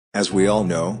As we all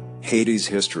know, Haiti's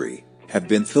history have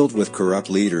been filled with corrupt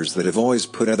leaders that have always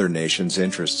put other nations'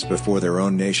 interests before their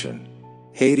own nation.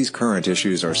 Haiti's current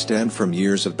issues are stemmed from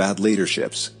years of bad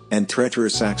leaderships and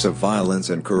treacherous acts of violence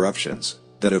and corruptions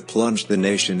that have plunged the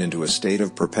nation into a state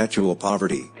of perpetual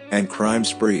poverty and crime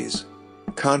sprees.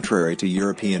 Contrary to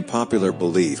European popular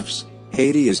beliefs,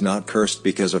 Haiti is not cursed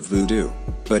because of voodoo,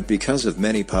 but because of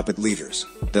many puppet leaders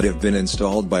that have been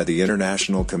installed by the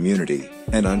international community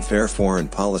and unfair foreign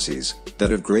policies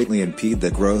that have greatly impeded the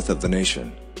growth of the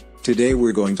nation. Today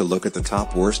we're going to look at the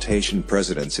top worst Haitian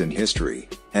presidents in history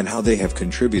and how they have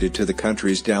contributed to the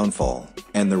country's downfall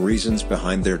and the reasons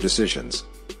behind their decisions.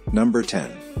 Number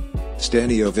 10.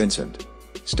 Mystériofhistory Vincent.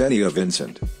 Mystériofhistory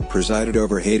Vincent presided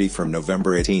over Haiti from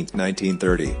November 18,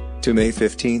 1930 to May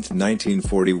 15,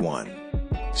 1941.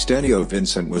 Mystériofhistory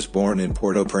Vincent was born in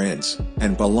Port-au-Prince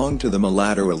and belonged to the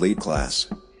mulatto elite class.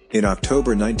 In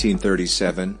October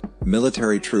 1937,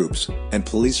 military troops and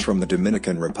police from the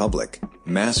Dominican Republic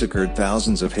massacred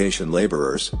thousands of Haitian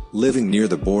laborers living near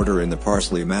the border in the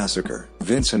Parsley Massacre.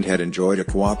 Vincent had enjoyed a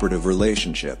cooperative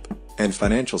relationship and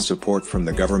financial support from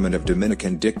the government of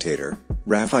Dominican dictator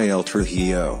Rafael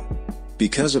Trujillo.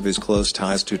 Because of his close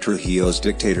ties to Trujillo's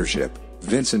dictatorship,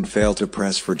 Vincent failed to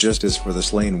press for justice for the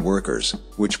slain workers,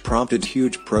 which prompted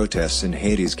huge protests in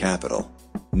Haiti's capital.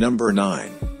 Number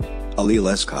 9. Ali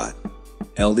Lescott.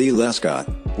 LD Lescott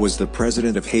was the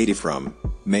president of Haiti from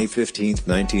May 15,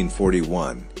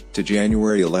 1941, to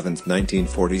January 11,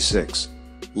 1946.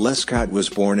 Lescott was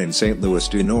born in St. Louis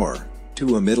du Nord,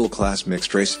 to a middle-class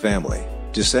mixed-race family,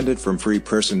 descended from free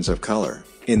persons of color,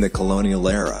 in the colonial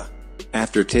era.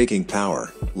 After taking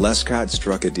power, Lescott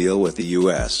struck a deal with the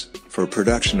U.S. for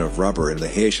production of rubber in the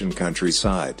Haitian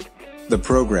countryside. The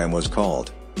program was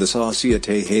called the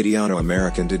Société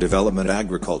Haitiano-Americaine de Développement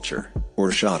Agriculture, or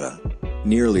SHADA.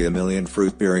 Nearly 1 million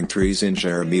fruit-bearing trees in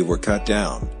Jérémie were cut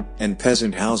down, and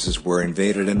peasant houses were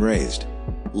invaded and razed.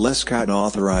 Lescott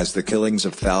authorized the killings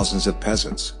of thousands of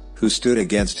peasants, who stood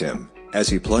against him, as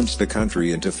he plunged the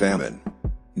country into famine.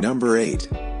 Number 8.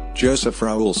 Joseph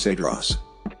Raoul Cédras.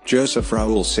 Joseph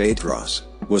Raoul Cédras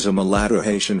was a mulatto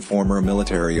Haitian former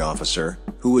military officer,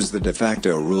 who was the de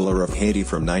facto ruler of Haiti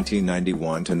from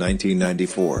 1991 to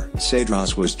 1994.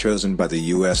 Cédras was chosen by the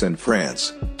US and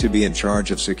France to be in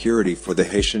charge of security for the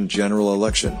Haitian general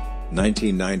election,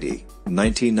 1990,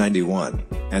 1991,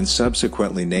 and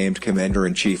subsequently named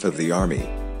Commander-in-Chief of the Army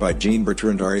by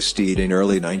Jean-Bertrand Aristide in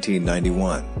early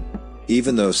 1991.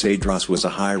 Even though Cédras was a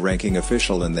high-ranking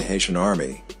official in the Haitian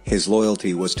army, his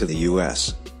loyalty was to the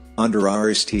US. Under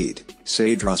Aristide,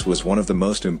 Cédras was one of the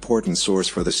most important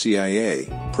sources for the CIA,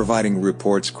 providing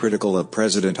reports critical of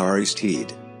President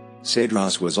Aristide.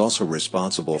 Cédras was also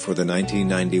responsible for the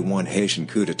 1991 Haitian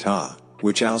coup d'état,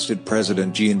 which ousted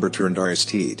President Jean-Bertrand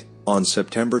Aristide on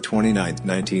September 29,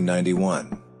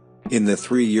 1991. In the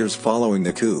 3 years following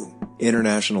the coup,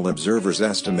 international observers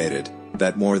estimated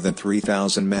that more than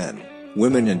 3,000 men,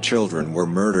 women and children were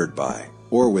murdered by,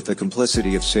 or with the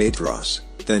complicity of Cédras,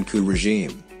 then coup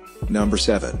regime. Number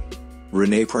 7.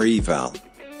 René Préval.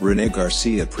 René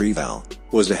Garcia Préval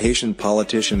was a Haitian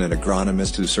politician and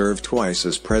agronomist who served twice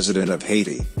as president of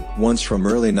Haiti, once from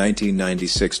early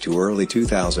 1996 to early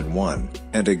 2001,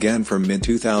 and again from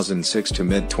mid-2006 to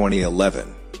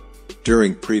mid-2011.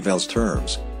 During Préval's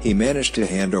terms, he managed to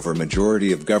hand over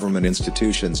majority of government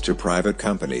institutions to private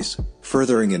companies,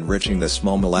 furthering enriching the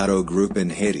small mulatto group in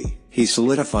Haiti. He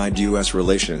solidified U.S.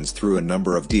 relations through a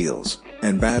number of deals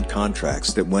and bad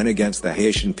contracts that went against the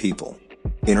Haitian people.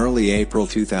 In early April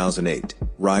 2008,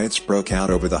 riots broke out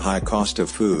over the high cost of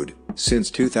food. Since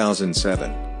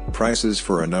 2007, prices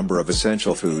for a number of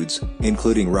essential foods,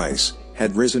 including rice,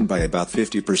 had risen by about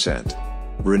 50%.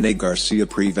 René Garcia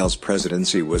Préval's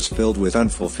presidency was filled with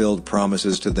unfulfilled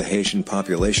promises to the Haitian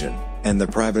population, and the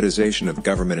privatization of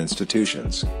government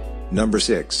institutions. Number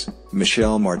 6.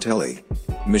 Michel Martelly.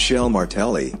 Michel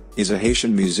Martelly is a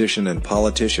Haitian musician and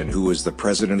politician who was the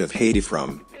president of Haiti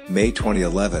from May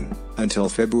 2011 until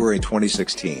February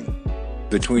 2016.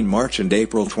 Between March and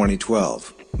April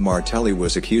 2012, Martelly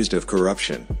was accused of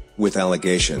corruption, with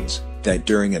allegations that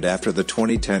during and after the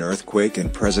 2010 earthquake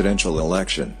and presidential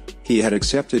election, he had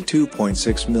accepted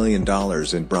 $2.6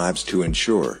 million in bribes to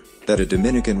ensure that a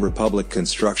Dominican Republic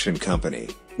construction company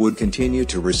would continue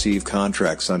to receive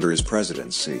contracts under his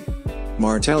presidency.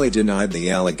 Martelly denied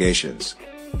the allegations.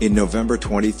 In November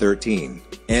 2013,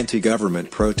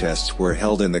 anti-government protests were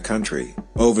held in the country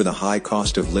over the high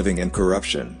cost of living and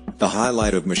corruption. The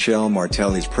highlight of Michel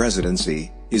Martelly's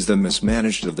presidency is the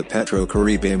mismanagement of the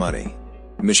Petro-Caribe money.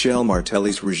 Michel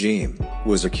Martelly's regime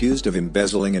was accused of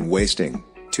embezzling and wasting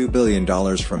 $2 billion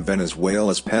from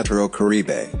Venezuela's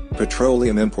Petrocaribe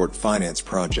petroleum import finance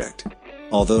project.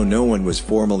 Although no one was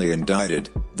formally indicted,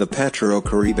 the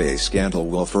Petrocaribe scandal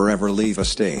will forever leave a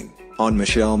stain on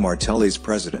Michel Martelly's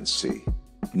presidency.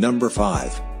 Number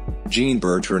 5.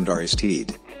 Jean-Bertrand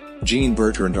Aristide.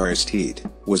 Jean-Bertrand Aristide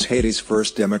was Haiti's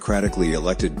first democratically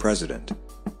elected president.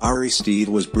 Aristide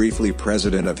was briefly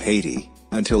president of Haiti,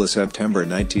 until a September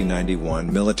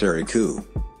 1991 military coup.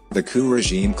 The coup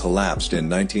regime collapsed in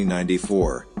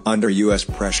 1994, under U.S.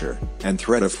 pressure and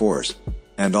threat of force,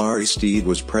 and Aristide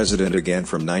was president again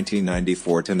from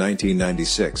 1994 to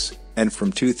 1996, and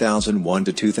from 2001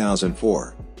 to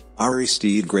 2004.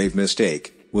 Aristide's grave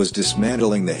mistake was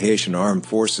dismantling the Haitian armed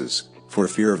forces, for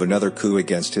fear of another coup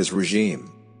against his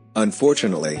regime.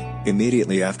 Unfortunately,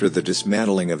 immediately after the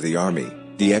dismantling of the army,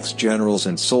 the ex-generals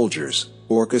and soldiers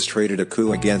orchestrated a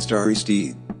coup against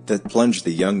Aristide that plunged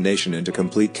the young nation into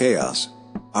complete chaos.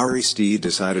 Aristide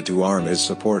decided to arm his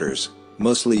supporters,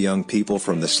 mostly young people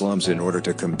from the slums, in order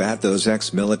to combat those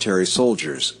ex-military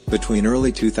soldiers. Between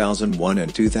early 2001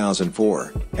 and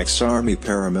 2004, ex-army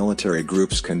paramilitary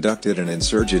groups conducted an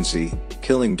insurgency,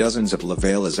 killing dozens of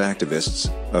Lavela's activists,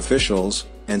 officials,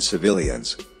 and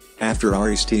civilians. After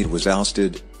Aristide was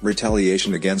ousted,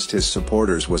 retaliation against his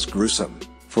supporters was gruesome.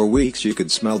 For weeks you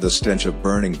could smell the stench of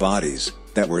burning bodies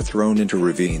that were thrown into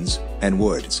ravines and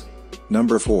woods.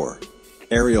 Number 4.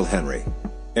 Ariel Henry.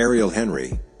 Ariel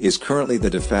Henry is currently the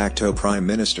de facto prime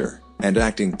minister and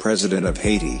acting president of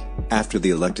Haiti, after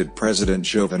the elected president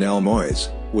Jovenel Moïse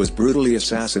was brutally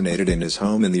assassinated in his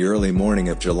home in the early morning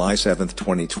of July 7,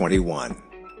 2021.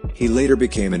 He later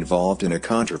became involved in a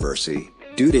controversy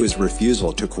due to his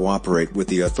refusal to cooperate with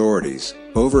the authorities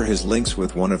over his links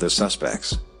with one of the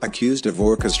suspects accused of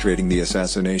orchestrating the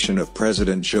assassination of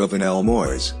President Jovenel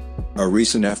Moïse. A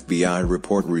recent FBI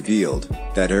report revealed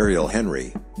that Ariel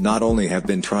Henry not only have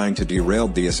been trying to derail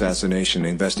the assassination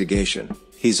investigation,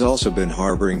 he's also been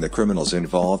harboring the criminals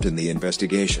involved in the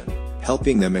investigation,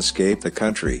 helping them escape the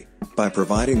country by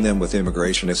providing them with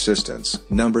immigration assistance.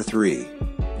 Number 3.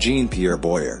 Jean-Pierre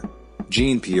Boyer.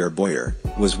 Jean-Pierre Boyer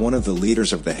was one of the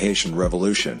leaders of the Haitian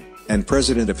Revolution and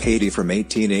president of Haiti from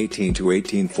 1818 to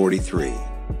 1843.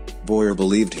 Boyer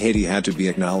believed Haiti had to be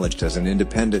acknowledged as an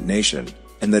independent nation,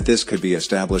 and that this could be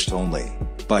established only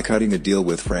by cutting a deal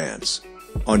with France.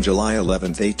 On July 11,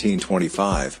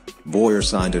 1825, Boyer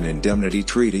signed an indemnity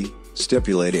treaty,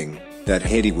 stipulating that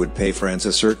Haiti would pay France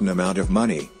a certain amount of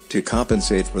money to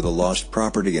compensate for the lost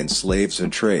property and slaves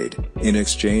and trade, in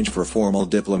exchange for formal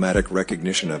diplomatic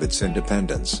recognition of its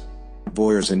independence.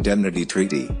 Boyer's indemnity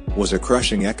treaty was a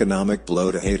crushing economic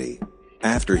blow to Haiti.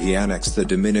 After he annexed the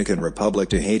Dominican Republic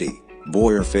to Haiti,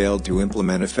 Boyer failed to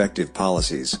implement effective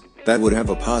policies that would have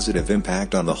a positive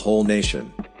impact on the whole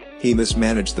nation. He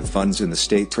mismanaged the funds in the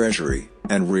state treasury,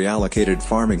 and reallocated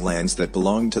farming lands that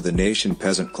belonged to the nation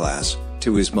peasant class,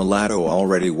 to his mulatto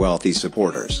already wealthy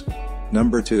supporters.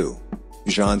 Number 2.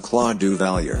 Jean-Claude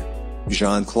Duvalier.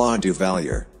 Jean-Claude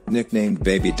Duvalier, nicknamed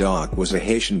Baby Doc, was a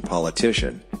Haitian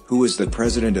politician, who was the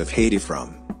president of Haiti from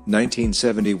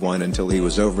 1971 until he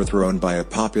was overthrown by a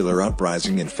popular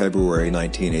uprising in February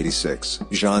 1986.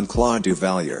 Jean-Claude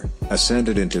Duvalier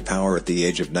ascended into power at the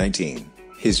age of 19.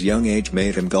 His young age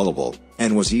made him gullible,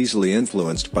 and was easily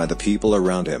influenced by the people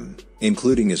around him,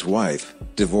 including his wife,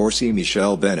 divorcee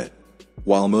Michelle Bennett.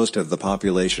 While most of the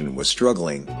population was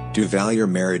struggling, Duvalier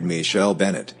married Michelle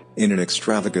Bennett in an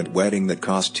extravagant wedding that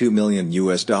cost $2 million.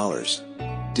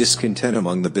 Discontent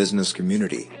among the business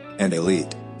community and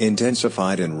elite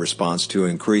intensified in response to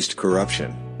increased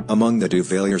corruption among the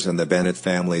Duvaliers and the Bennett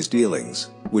family's dealings,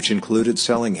 which included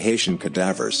selling Haitian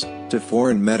cadavers to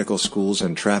foreign medical schools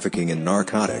and trafficking in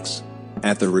narcotics.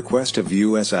 At the request of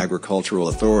U.S. agricultural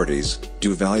authorities,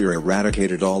 Duvalier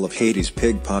eradicated all of Haiti's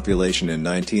pig population in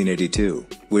 1982,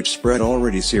 which spread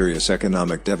already serious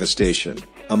economic devastation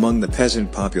among the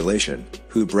peasant population,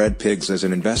 who bred pigs as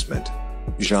an investment.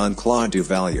 Jean-Claude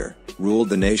Duvalier ruled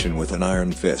the nation with an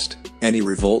iron fist. Any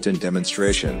revolt and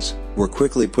demonstrations were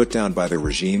quickly put down by the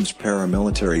regime's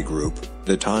paramilitary group,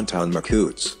 the Tonton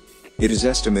Macoutes. It is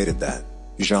estimated that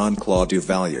Jean-Claude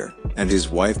Duvalier and his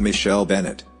wife Michelle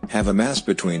Bennett have amassed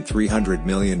between $300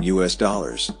 million and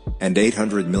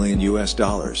 $800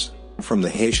 million from the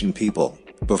Haitian people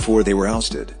before they were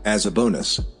ousted. As a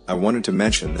bonus, I wanted to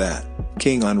mention that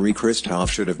King Henri Christophe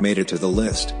should have made it to the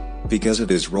list because of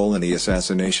his role in the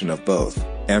assassination of both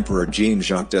Emperor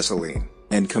Jean-Jacques Dessalines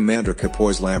and Commander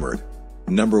Capois Lambert.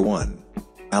 Number 1.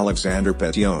 Alexandre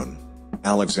Pétion.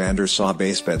 Alexandre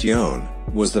Sabès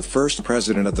Pétion was the first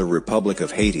president of the Republic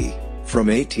of Haiti from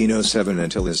 1807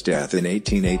 until his death in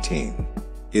 1818.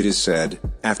 It is said,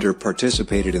 after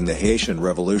participated in the Haitian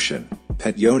Revolution,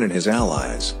 Pétion and his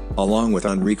allies, along with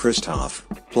Henri Christophe,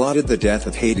 plotted the death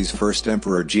of Haiti's first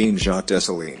emperor Jean-Jacques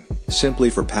Dessalines, simply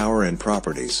for power and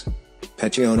properties.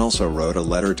 Pétion also wrote a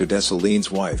letter to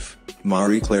Dessalines' wife,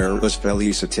 Marie-Claire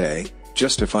Félicité,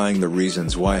 justifying the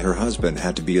reasons why her husband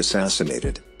had to be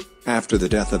assassinated. After the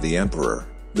death of the emperor,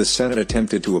 the Senate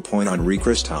attempted to appoint Henri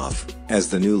Christophe as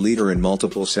the new leader in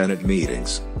multiple Senate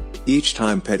meetings. Each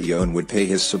time Pétion would pay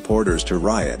his supporters to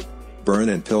riot, burn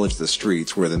and pillage the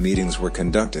streets where the meetings were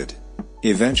conducted.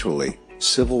 Eventually,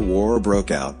 civil war broke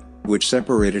out, which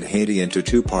separated Haiti into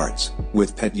two parts,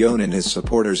 with Pétion and his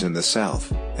supporters in the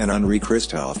south, and Henri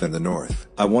Christophe in the north.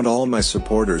 I want all my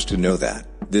supporters to know that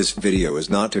this video is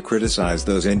not to criticize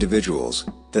those individuals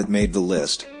that made the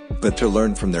list, but to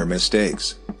learn from their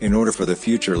mistakes, in order for the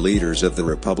future leaders of the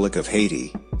Republic of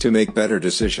Haiti to make better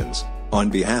decisions on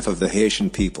behalf of the Haitian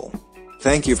people.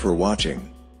 Thank you for watching.